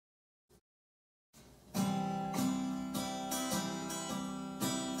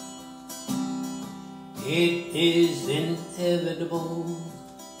It is inevitable.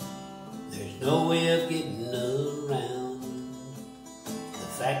 There's no way of getting around the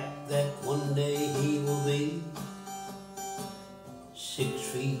fact that one day he will be 6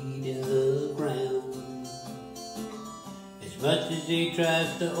 feet in the ground. As much as he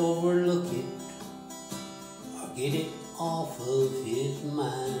tries to overlook it or get it off of his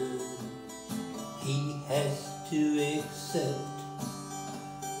mind, he has to accept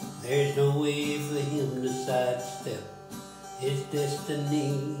there's no way for him to sidestep his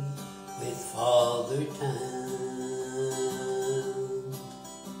destiny with Father Time.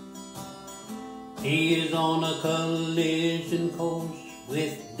 He is on a collision course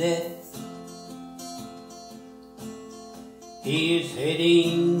with death. He is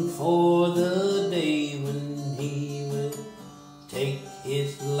heading for the day when he will take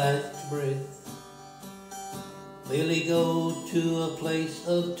his last breath. Will he go to a place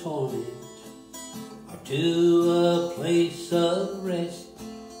of torment or to a place of rest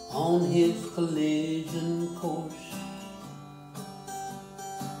on his collision course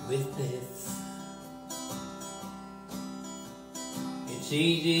with death? It's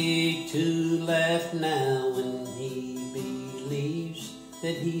easy to laugh now when he believes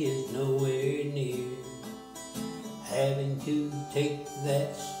that he is nowhere near having to take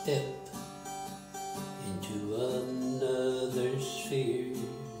that step into another sphere.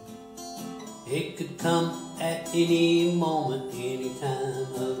 It could come at any moment, any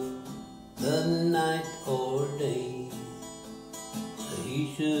time of the night or day. So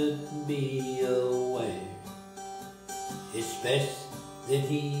he should be aware. It's best that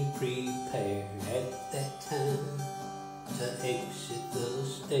he prepare at that time to exit the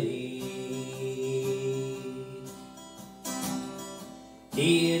stage.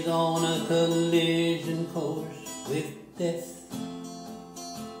 He is on a collision course with death.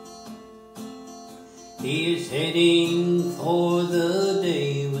 He is heading for the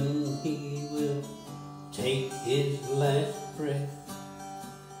day when he will take his last breath.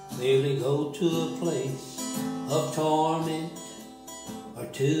 Will he go to a place of torment or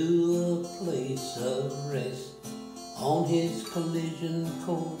to a place of rest on his collision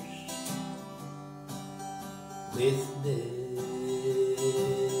course with death?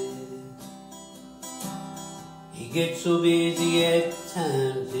 He gets so busy at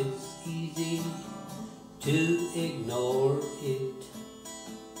times it's easy to ignore it,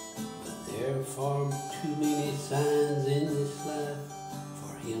 but there are far too many signs in this life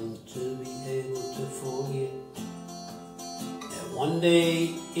for him to be able to forget that one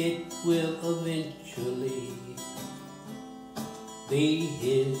day it will eventually be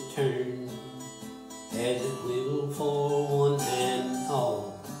his turn, as it will for one and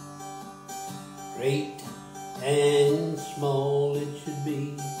all. Great and small, it should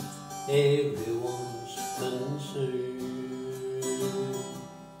be everyone's concern.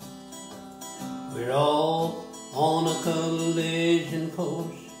 We're all on a collision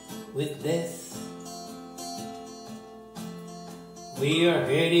course with death. We are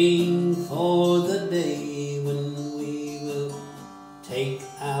heading for the day when we will take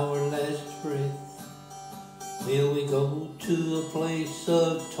our last breath. Will we go to a place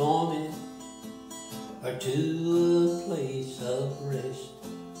of torment or to a place of rest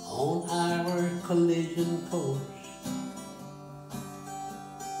on our collision course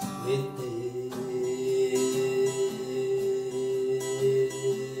with death?